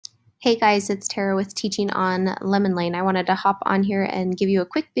Hey guys, it's Tara with Teaching on Lemon Lane. I wanted to hop on here and give you a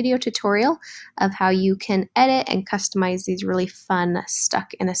quick video tutorial of how you can edit and customize these really fun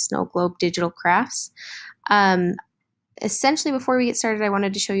stuck in a snow globe digital crafts. Essentially, before we get started, I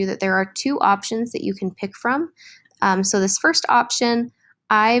wanted to show you that there are two options that you can pick from. So this first option,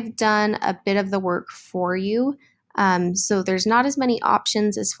 I've done a bit of the work for you. So there's not as many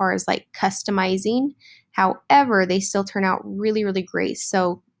options as far as like customizing. However, they still turn out really, really great.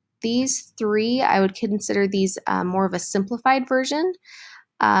 So these three, I would consider these more of a simplified version.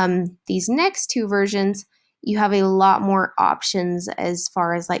 These next two versions, you have a lot more options as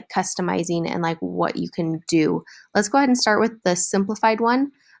far as like customizing and like what you can do. Let's go ahead and start with the simplified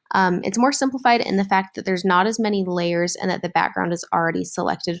one. It's more simplified in the fact that there's not as many layers and that the background is already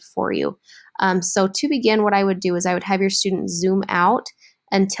selected for you. So to begin, what I would do is I would have your student zoom out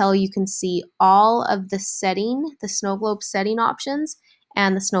until you can see all of the snow globe setting options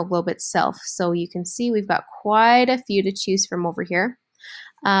and the snow globe itself. So you can see we've got quite a few to choose from over here.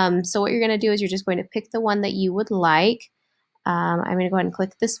 So what you're going to do is you're just going to pick the one that you would like. I'm going to go ahead and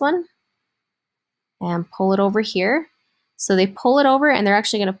click this one and pull it over here. So they pull it over and they're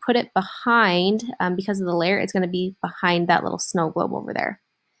actually going to put it behind, because of the layer, it's going to be behind that little snow globe over there.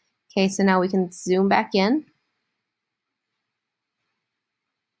 Okay, so now we can zoom back in.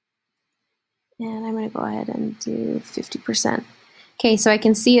 And I'm going to go ahead and do 50%. Okay, so I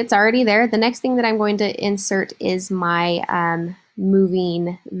can see it's already there. The next thing that I'm going to insert is my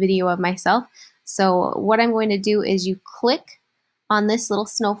moving video of myself. So what I'm going to do is you click on this little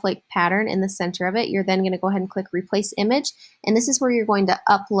snowflake pattern in the center of it. You're then going to go ahead and click replace image. And this is where you're going to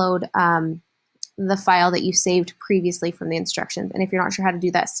upload the file that you saved previously from the instructions. And if you're not sure how to do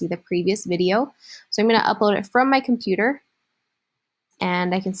that, see the previous video. So I'm going to upload it from my computer.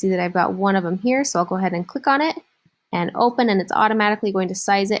 And I can see that I've got one of them here. So I'll go ahead and click on it and open, and it's automatically going to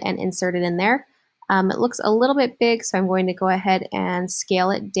size it and insert it in there. It looks a little bit big, so I'm going to go ahead and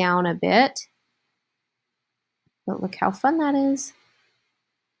scale it down a bit. But look how fun that is.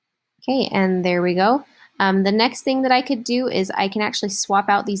 Okay, and there we go. The next thing that I could do is I can actually swap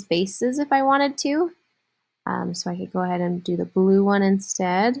out these bases if I wanted to. So I could go ahead and do the blue one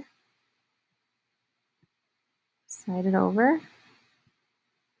instead. Slide it over.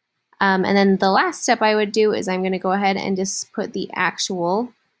 And then the last step I would do is I'm going to go ahead and just put the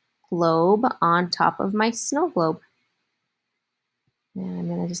actual globe on top of my snow globe. And I'm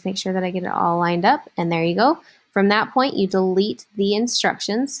going to just make sure that I get it all lined up. And there you go. From that point, you delete the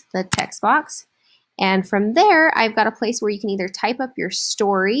instructions, the text box. And from there, I've got a place where you can either type up your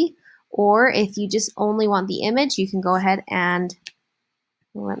story, or if you just only want the image, you can go ahead and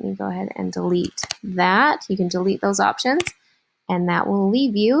let me go ahead and delete that. You can delete those options, and that will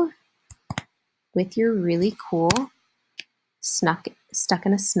leave you with your really cool stuck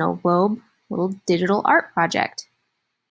in a snow globe little digital art project.